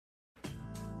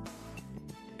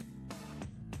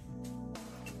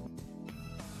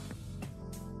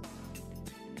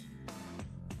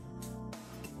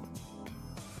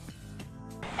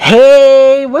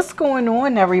Hey, what's going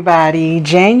on, everybody?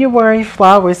 January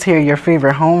Flowers here, your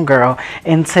favorite homegirl,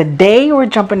 and today we're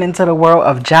jumping into the world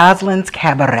of Joseline's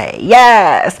Cabaret.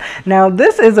 Yes! Now,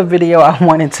 this is a video I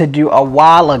wanted to do a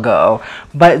while ago,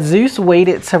 but Zeus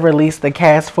waited to release the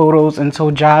cast photos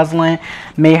until Joseline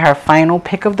made her final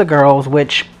pick of the girls,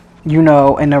 which, you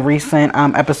know, in a recent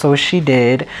episode she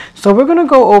did. So we're gonna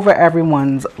go over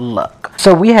everyone's look.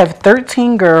 So we have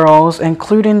 13 girls,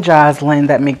 including Joseline.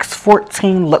 That makes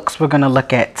 14 looks we're gonna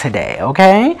look at today,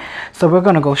 okay? So we're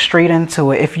gonna go straight into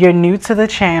it. If you're new to the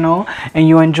channel and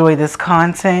you enjoy this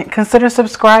content, consider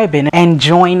subscribing and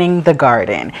joining the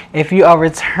garden. If you are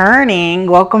returning,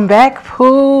 welcome back,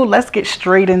 Pooh. Let's get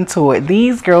straight into it.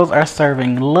 These girls are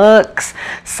serving looks.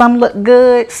 Some look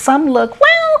good, some look,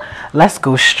 well, let's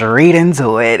go straight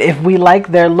into it. If we like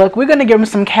their look, we're gonna give them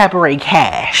some Cabaret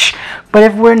cash. But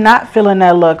if we're not feeling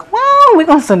that look, well, we're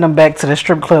gonna send them back to the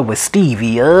strip club with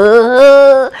Stevie.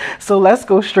 So let's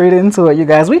go straight into it, you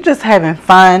guys. We just having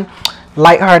fun,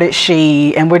 lighthearted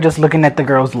shade, and we're just looking at the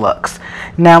girls' looks.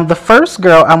 Now, the first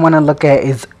girl I want to look at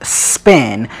is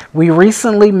Spin. We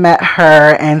recently met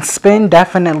her, and Spin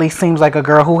definitely seems like a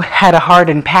girl who had a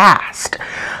hardened past.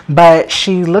 But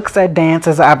she looks at dance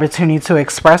as an opportunity to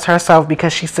express herself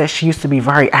because she says she used to be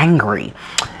very angry.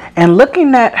 And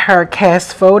looking at her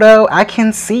cast photo, I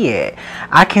can see it.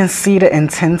 I can see the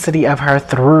intensity of her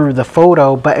through the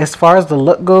photo. But as far as the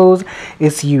look goes,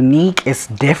 it's unique. It's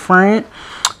different.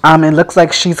 It looks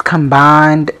like she's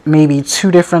combined maybe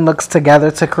two different looks together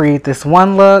to create this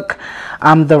one look.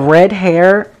 The red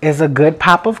hair is a good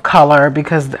pop of color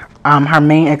because her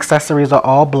main accessories are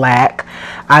all black.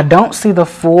 I don't see the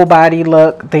full body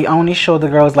look. They only show the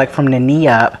girls like from the knee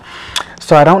up.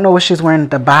 So I don't know what she's wearing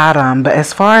at the bottom. But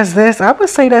as far as this, I would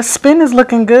say that Spin is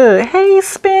looking good. Hey,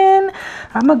 Spin.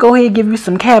 I'm going to go ahead and give you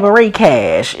some Cabaret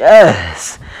cash.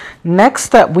 Yes.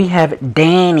 Next up, we have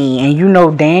Danny. And you know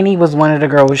Danny was one of the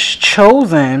girls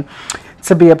chosen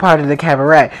to be a part of the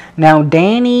Cabaret. Now,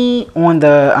 Danny on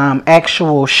the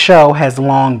actual show has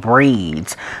long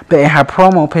braids. But in her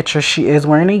promo picture, she is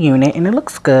wearing a unit. And it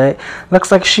looks good.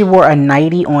 Looks like she wore a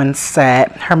nightie on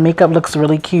set. Her makeup looks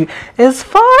really cute. As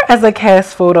far as a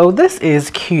cast photo, this is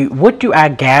cute. What do I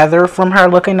gather from her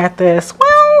looking at this?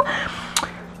 Well,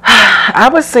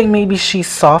 I would say maybe she's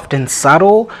soft and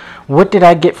subtle. What did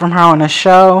I get from her on the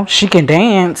show? She can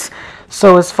dance.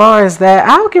 So as far as that,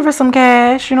 I'll give her some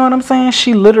cash. You know what I'm saying?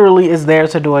 She literally is there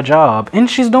to do a job. And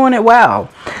she's doing it well.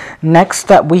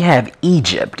 Next up, we have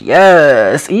Egypt.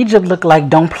 Yes. Egypt look like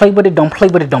don't play with it, don't play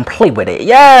with it, don't play with it.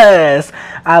 Yes.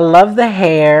 I love the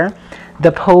hair.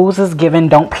 The pose is given,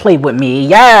 don't play with me.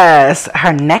 Yes.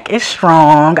 Her neck is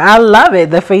strong. I love it.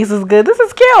 The face is good. This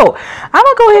is cute. I'm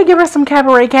going to go ahead and give her some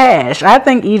Cabaret cash. I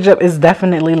think Egypt is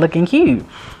definitely looking cute.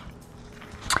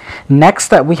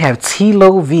 Next up, we have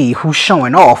Tilo V, who's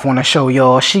showing off on the show,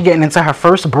 y'all. She getting into her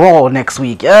first brawl next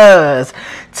week. Yes.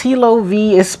 Tilo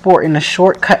V is sporting a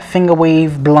short-cut finger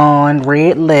wave blonde,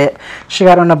 red lip. She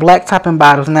got on the black top and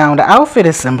bottoms. Now, the outfit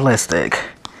is simplistic.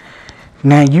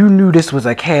 Now, you knew this was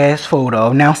a cast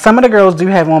photo. Now, some of the girls do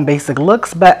have on basic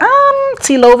looks, but,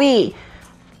 Tilo V,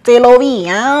 I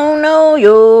don't know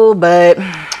you, but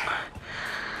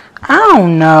I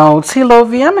don't know. Tilo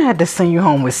V, I'm going to have to send you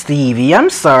home with Stevie. I'm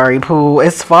sorry, Pooh.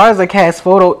 As far as a cast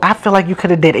photo, I feel like you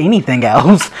could have did anything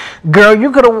else. Girl,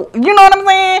 you could have, you know what I'm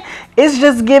saying? It's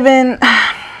just giving,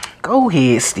 go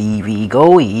ahead, Stevie.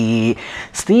 Go ahead.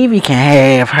 Stevie can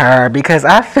have her because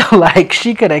I feel like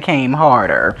she could have came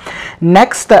harder.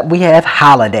 Next up, we have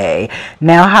Holiday.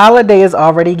 Now, Holiday is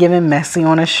already giving messy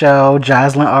on a show.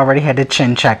 Joseline already had the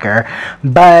chin checker.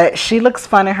 But she looks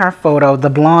fun in her photo. The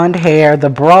blonde hair, the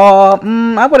bra.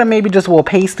 I would have maybe just wore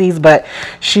pasties, but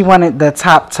she wanted the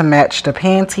top to match the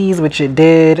panties, which it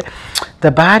did.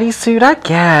 The bodysuit, I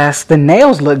guess. The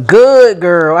nails look good,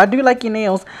 girl. I do like your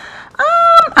nails.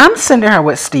 I'm sending her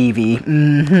with Stevie.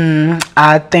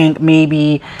 I think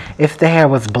maybe if the hair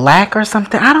was black or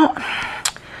something. I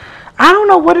don't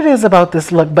know what it is about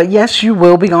this look, but yes, you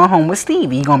will be going home with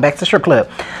Stevie. You're going back to strip club.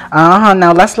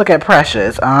 Now let's look at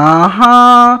Precious.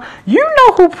 You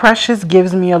know who Precious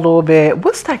gives me a little bit.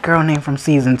 What's that girl name from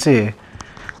season 2?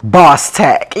 Boss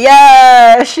Tech.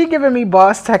 Yeah, she giving me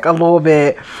Boss Tech a little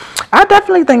bit. I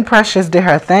definitely think Precious did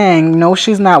her thing. No,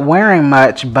 she's not wearing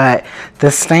much, but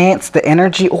the stance, the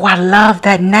energy. Oh, I love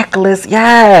that necklace.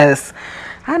 Yes.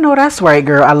 I know that's right,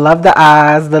 girl. I love the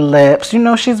eyes, the lips. You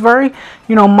know, she's very,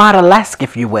 you know, model-esque,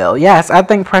 if you will. Yes, I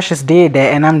think Precious did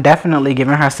that, and I'm definitely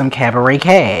giving her some Cabaret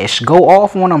cash. Go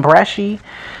off on them, Bresci.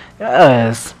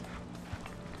 Yes.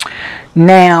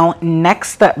 Now,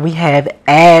 next up, we have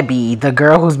Abby, the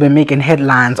girl who's been making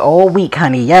headlines all week,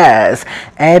 honey. Yes,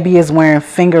 Abby is wearing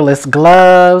fingerless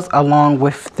gloves along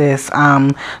with this,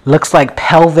 looks like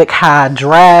pelvic high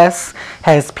dress,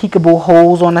 has peekaboo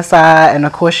holes on the side, and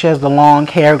of course, she has the long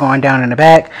hair going down in the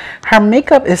back. Her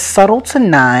makeup is subtle to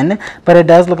none, but it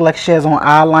does look like she has on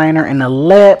eyeliner and a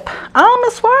lip.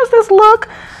 As far as this look,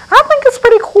 I think it's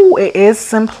pretty cool. It is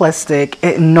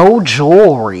simplistic. No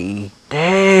jewelry.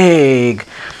 Dang.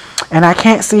 And I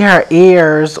can't see her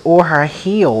ears or her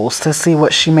heels to see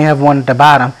what she may have worn at the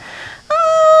bottom.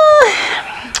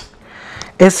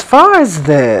 As far as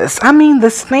this, I mean, the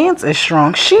stance is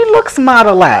strong. She looks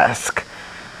model-esque.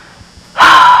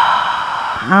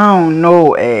 I don't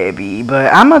know, Abby,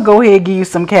 but I'm going to go ahead and give you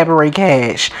some Cabaret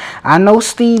cash. I know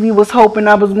Stevie was hoping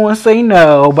I was going to say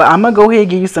no, but I'm going to go ahead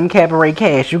and give you some Cabaret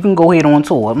cash. You can go ahead on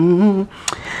tour.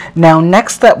 Now,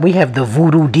 next up, we have the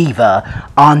voodoo diva,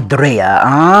 Andrea,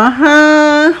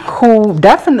 who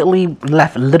definitely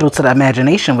left little to the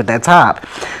imagination with that top.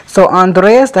 So,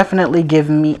 Andrea's definitely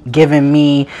giving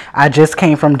me, I just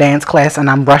came from dance class and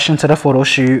I'm rushing to the photo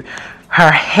shoot.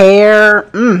 Her hair,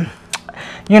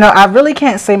 you know, I really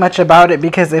can't say much about it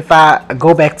because if I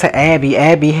go back to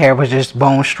Abby hair was just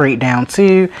bone straight down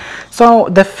too. So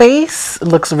the face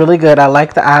looks really good. I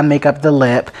like the eye makeup, the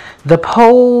lip, the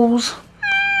pose,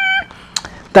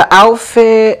 the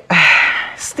outfit.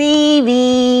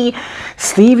 Stevie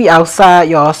outside,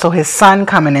 y'all. So his son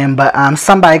coming in, but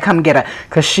somebody come get her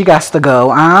because she got to go.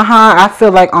 I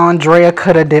feel like Andrea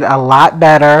could have did a lot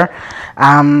better.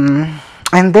 And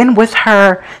then with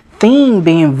her theme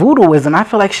being voodooism, I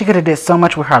feel like she could have did so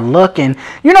much with her look, and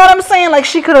you know what I'm saying, like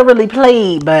she could have really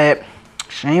played, but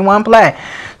she ain't want to play.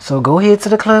 So go ahead to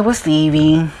the club with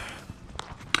Stevie.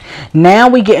 Now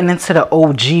we getting into the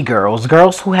OG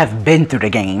girls who have been through the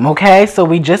game. Okay, so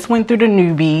we just went through the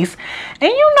newbies,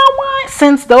 and you know what,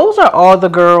 since those are all the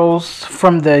girls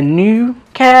from the new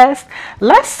cast,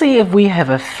 let's see if we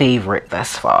have a favorite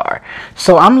thus far.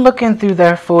 So I'm looking through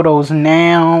their photos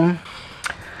now.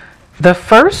 The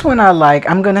first one I like,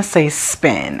 I'm going to say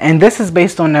Spin. And this is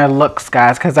based on their looks,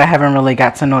 guys, because I haven't really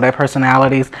got to know their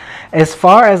personalities. As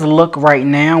far as look right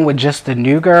now with just the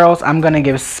new girls, I'm going to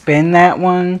give Spin that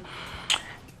one.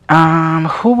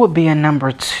 Who would be a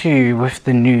number 2 with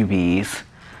the newbies?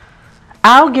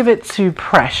 I'll give it to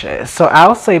Precious. So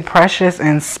I'll say Precious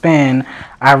and Spin.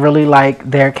 I really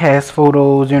like their cast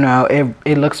photos. You know,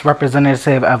 it looks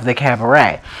representative of the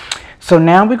Cabaret. So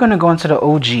now we're going to go into the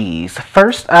OGs.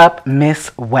 First up,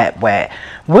 Miss Wet Wet.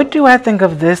 What do I think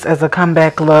of this as a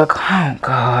comeback look? Oh,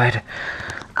 God.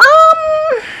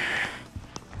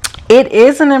 It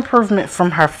is an improvement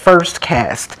from her first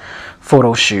cast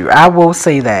photo shoot. I will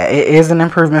say that. It is an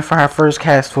improvement for her first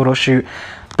cast photo shoot.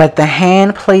 But the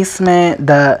hand placement,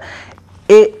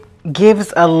 it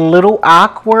gives a little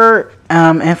awkward.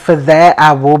 And for that,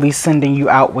 I will be sending you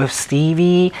out with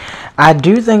Stevie. I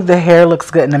do think the hair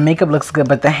looks good and the makeup looks good,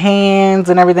 but the hands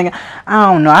and everything, I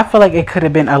don't know. I feel like it could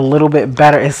have been a little bit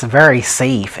better. It's very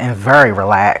safe and very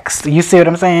relaxed. You see what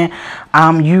I'm saying?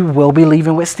 You will be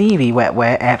leaving with Stevie, Wet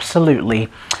Wet, absolutely.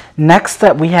 Next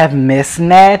up, we have Miss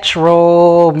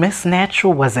Natural. Miss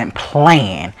Natural wasn't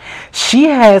playing. She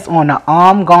has on the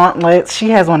arm gauntlets. She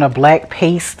has on the black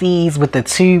pasties with the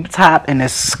tube top and the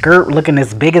skirt looking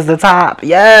as big as the top.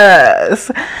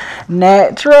 Yes.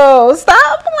 Natural,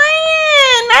 stop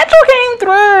playing. Natural came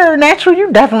through. Natural,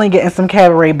 you definitely getting some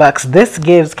Cabaret bucks. This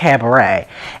gives Cabaret.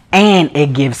 And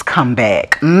it gives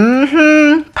comeback.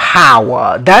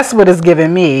 Power. That's what it's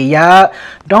giving me, y'all.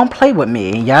 Don't play with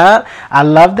me, y'all. I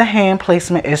love the hand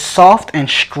placement. It's soft and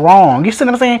strong. You see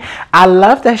what I'm saying? I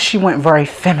love that she went very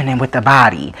feminine with the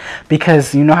body.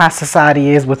 Because you know how society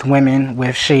is with women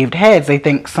with shaved heads. They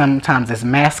think sometimes it's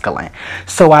masculine.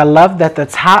 So I love that the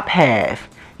top half,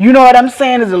 you know what I'm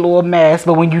saying, is a little mask.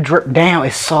 But when you drip down,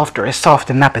 it's softer. It's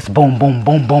softened up. It's boom, boom,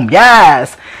 boom, boom.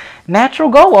 Yes. Natural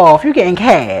go off. You're getting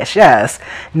cash. Yes.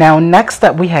 Now, next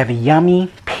up, we have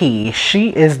Yummy P. She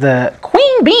is the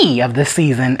queen bee of the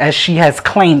season, as she has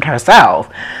claimed herself.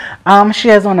 She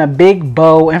has on a big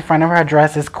bow in front of her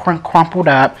dress. It's crumpled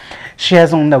up. She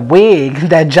has on the wig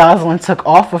that Joseline took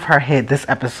off of her head this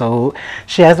episode.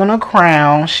 She has on a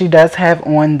crown. She does have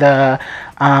on the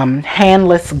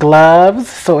handless gloves.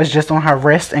 So it's just on her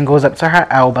wrist and goes up to her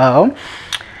elbow.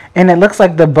 And it looks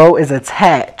like the bow is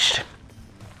attached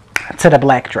to the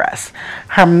black dress.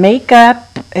 Her makeup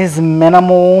is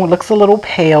minimal, looks a little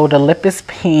pale. The lip is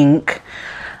pink.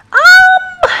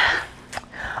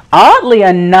 Oddly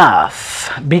enough,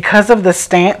 because of the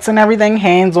stance and everything,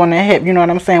 hands on the hip, you know what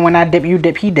I'm saying? When I dip, you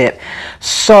dip, he dip.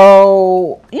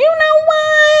 So, you know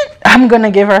what? I'm going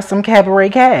to give her some Cabaret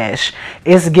cash.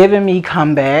 It's giving me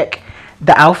comeback.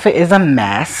 The outfit is a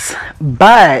mess,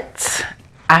 but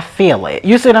I feel it.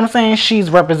 You see what I'm saying? She's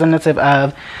representative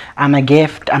of, I'm a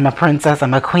gift, I'm a princess,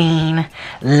 I'm a queen,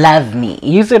 love me.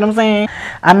 You see what I'm saying?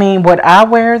 I mean, would I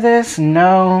wear this?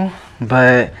 No,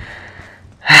 but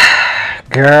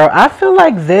girl, I feel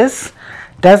like this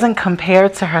doesn't compare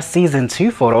to her season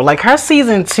 2 photo. Like, her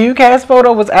season 2 cast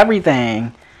photo was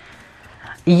everything.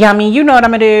 Yeah, I mean, you know what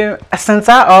I'm gonna do? Since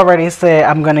I already said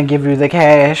I'm gonna give you the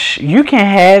cash, you can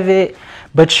have it,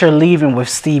 but you're leaving with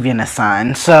Stevie and the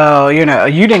son. So, you know,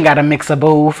 you didn't got to mix of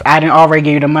both. I didn't already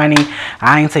give you the money.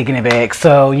 I ain't taking it back.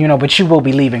 So, you know, but you will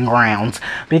be leaving grounds.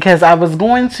 Because I was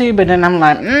going to, but then I'm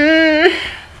like,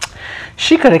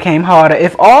 she could have came harder.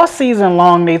 If all season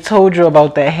long they told you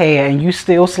about that hair and you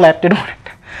still slapped it on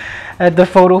at the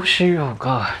photo shoot. Oh,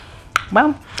 God.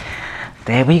 Well,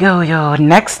 there we go, y'all.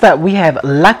 Next up, we have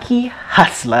Lucky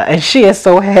Hustler. And she is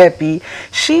so happy.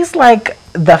 She's like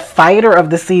the fighter of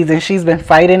the season. She's been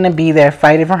fighting to be there,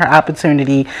 fighting for her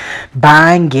opportunity,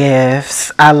 buying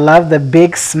gifts. I love the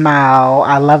big smile.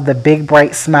 I love the big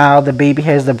bright smile. The baby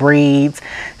has the braids.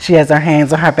 She has her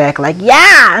hands on her back like,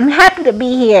 yeah, I'm happy to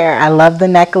be here. I love the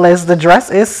necklace. The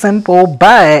dress is simple,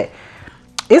 but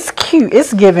it's cute.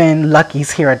 It's giving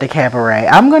Lucky's here at the Cabaret.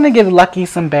 I'm going to give Lucky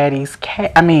some baddies,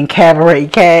 Cabaret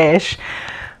cash,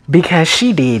 because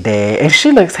she did that and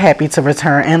she looks happy to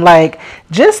return. And like,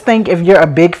 just think if you're a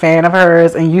big fan of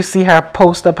hers and you see her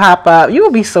poster pop up, you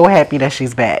will be so happy that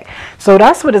she's back. So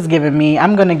that's what it's giving me.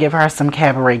 I'm going to give her some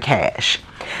Cabaret cash.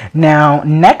 Now,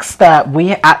 next up,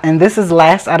 and this is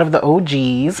last out of the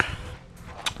OGs,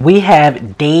 we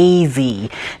have Daisy.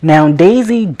 Now,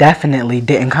 Daisy definitely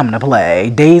didn't come to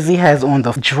play. Daisy has on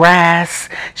the dress.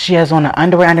 She has on the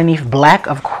underwear underneath, black,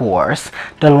 of course.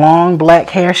 The long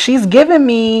black hair. She's giving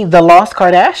me the Lost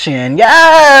Kardashian.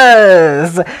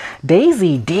 Yes!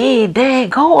 Daisy did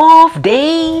that. Go off,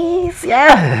 Daisy.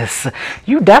 Yes.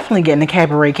 You definitely getting the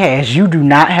Cabaret cash. You do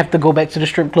not have to go back to the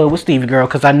strip club with Stevie, girl,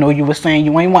 because I know you were saying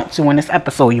you ain't want to in this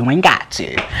episode. You ain't got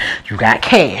to. You got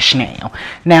cash now.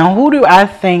 Now, who do I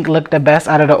think look the best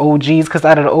out of the OGs? Because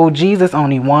out of the OGs, it's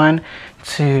only 1,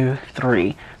 2,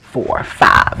 3, 4,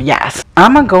 5. Yes.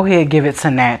 I'm going to go ahead and give it to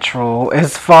Natural.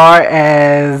 As far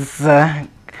as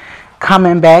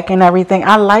coming back and everything,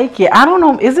 I like it. I don't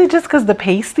know. Is it just because the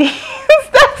pasties?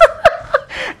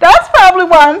 That's probably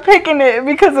why I'm picking it,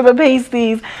 because of the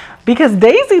pasties. Because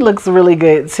Daisy looks really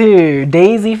good too.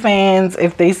 Daisy fans,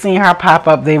 if they seen her pop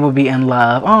up, they will be in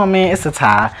love. Oh man, it's a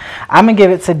tie. I'm going to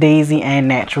give it to Daisy and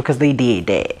Natural because they did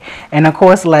that. And of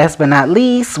course, last but not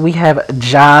least, we have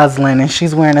Joseline. And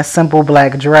she's wearing a simple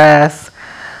black dress.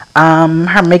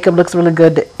 Her makeup looks really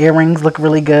good. The earrings look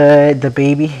really good. The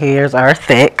baby hairs are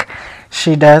thick.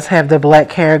 She does have the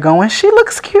black hair going. She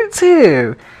looks cute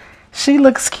too. She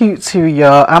looks cute too,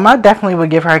 y'all. I definitely would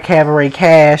give her Cabaret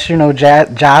cash. You know,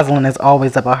 Joseline is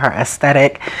always about her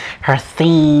aesthetic, her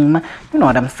theme. You know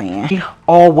what I'm saying? She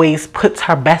always puts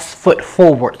her best foot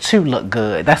forward to look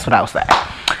good. That's what I would say.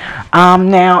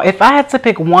 Now, if I had to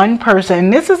pick one person,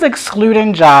 and this is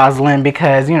excluding Joseline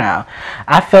because, you know,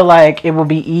 I feel like it would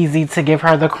be easy to give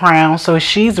her the crown. So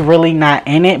she's really not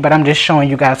in it, but I'm just showing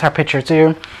you guys her picture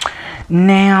too.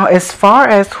 Now, as far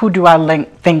as who do I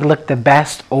think looked the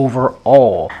best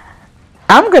overall,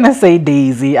 I'm going to say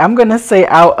Daisy. I'm going to say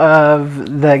out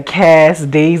of the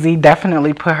cast, Daisy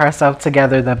definitely put herself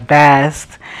together the best.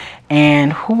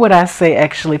 And who would I say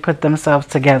actually put themselves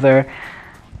together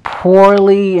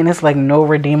poorly? And it's like no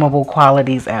redeemable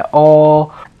qualities at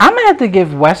all. I'm going to have to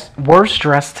give worst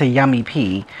dress to Yummy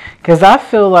P. Because I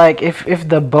feel like if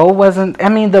the bow wasn't, I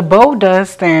mean, the bow does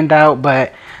stand out,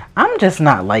 but I'm just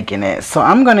not liking it. So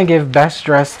I'm going to give best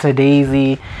dress to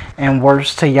Daisy and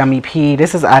worst to Yummy P.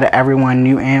 This is out of everyone,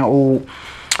 new and old.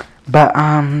 But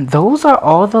those are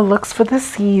all the looks for the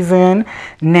season.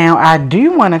 Now, I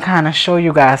do want to kind of show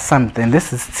you guys something.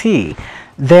 This is tea.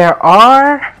 There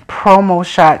are promo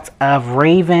shots of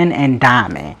Raven and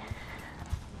Diamond.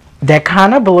 They're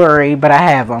kind of blurry, but I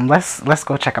have them. Let's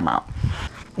go check them out.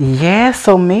 Yeah,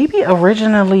 so maybe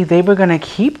originally they were going to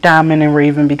keep Diamond and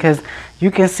Raven because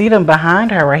you can see them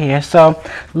behind her right here. So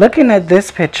looking at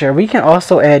this picture, we can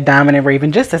also add Diamond and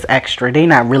Raven just as extra. They're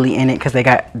not really in it because they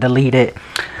got deleted.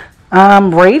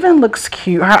 Raven looks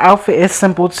cute. Her outfit is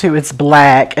simple too. It's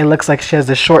black. It looks like she has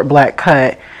a short black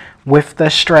cut with the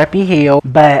strappy heel.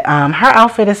 But her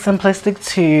outfit is simplistic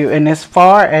too. And as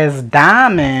far as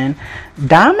Diamond's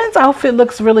outfit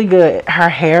looks really good. Her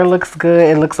hair looks good.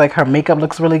 It looks like her makeup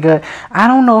looks really good. I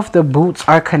don't know if the boots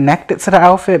are connected to the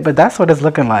outfit, but that's what it's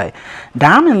looking like.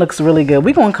 Diamond looks really good.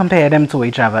 We're going to compare them to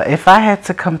each other. If I had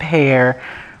to compare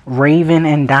Raven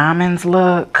and Diamond's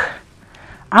look,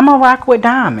 I'm gonna rock with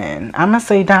Diamond. I'm gonna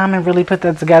say Diamond really put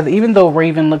that together. Even though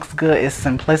Raven looks good, it's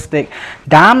simplistic.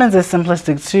 Diamond's is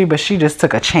simplistic too, but she just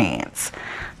took a chance.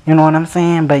 You know what I'm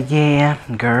saying? But yeah,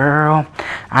 girl,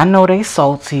 I know they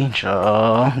salty.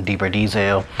 Deeper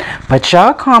diesel. But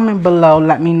y'all comment below.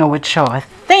 Let me know what y'all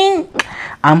think.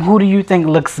 Who do you think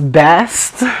looks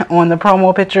best on the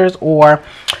promo pictures? Or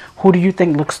who do you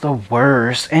think looks the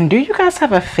worst? And do you guys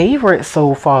have a favorite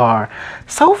so far?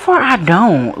 So far, I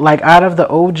don't. Like, out of the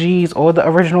OGs or the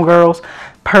original girls,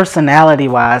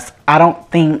 personality-wise, I don't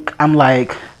think I'm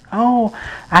like, oh,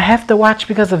 I have to watch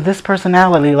because of this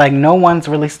personality. Like, no one's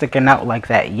really sticking out like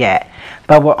that yet.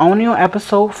 But we're only on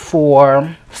episode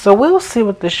 4, so we'll see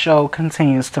what the show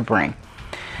continues to bring.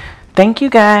 Thank you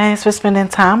guys for spending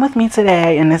time with me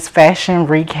today in this fashion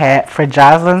recap for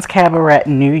Joseline's Cabaret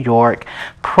New York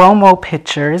promo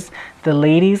pictures. The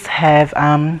ladies have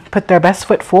put their best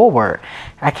foot forward.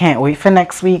 I can't wait for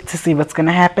next week to see what's going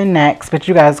to happen next. But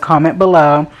you guys comment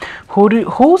below.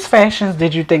 Whose fashions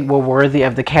did you think were worthy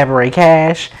of the Cabaret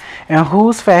cash? And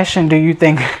whose fashion do you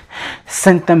think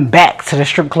sent them back to the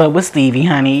strip club with Stevie,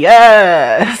 honey?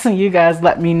 Yes! You guys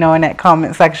let me know in that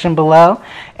comment section below.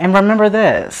 And remember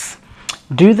this.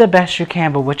 Do the best you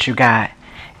can with what you got.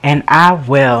 And I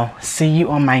will see you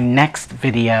on my next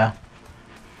video.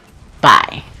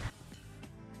 Bye.